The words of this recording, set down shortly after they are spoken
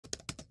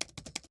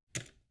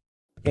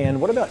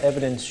And what about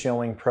evidence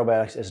showing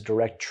probiotics as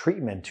direct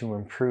treatment to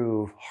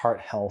improve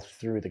heart health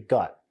through the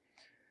gut?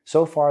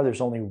 So far,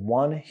 there's only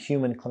one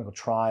human clinical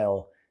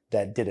trial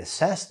that did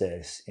assess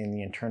this in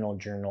the Internal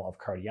Journal of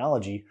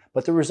Cardiology,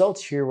 but the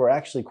results here were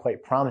actually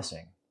quite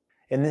promising.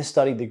 In this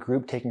study, the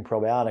group taking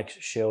probiotics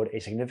showed a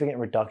significant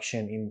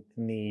reduction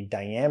in the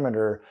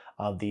diameter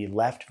of the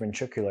left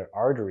ventricular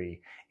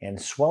artery,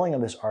 and swelling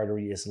of this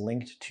artery is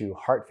linked to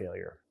heart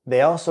failure.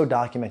 They also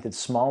documented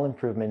small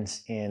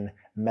improvements in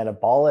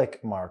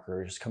metabolic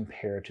markers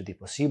compared to the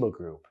placebo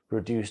group,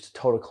 reduced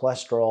total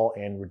cholesterol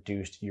and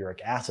reduced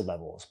uric acid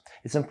levels.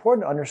 It's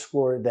important to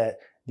underscore that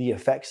the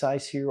effect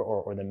size here,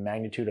 or the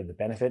magnitude of the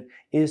benefit,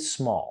 is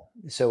small.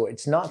 So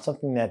it's not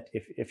something that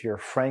if you're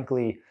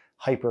frankly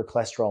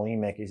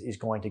hypercholesterolemic is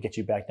going to get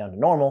you back down to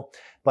normal,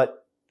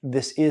 but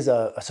this is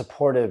a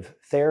supportive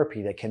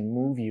therapy that can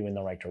move you in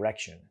the right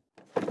direction.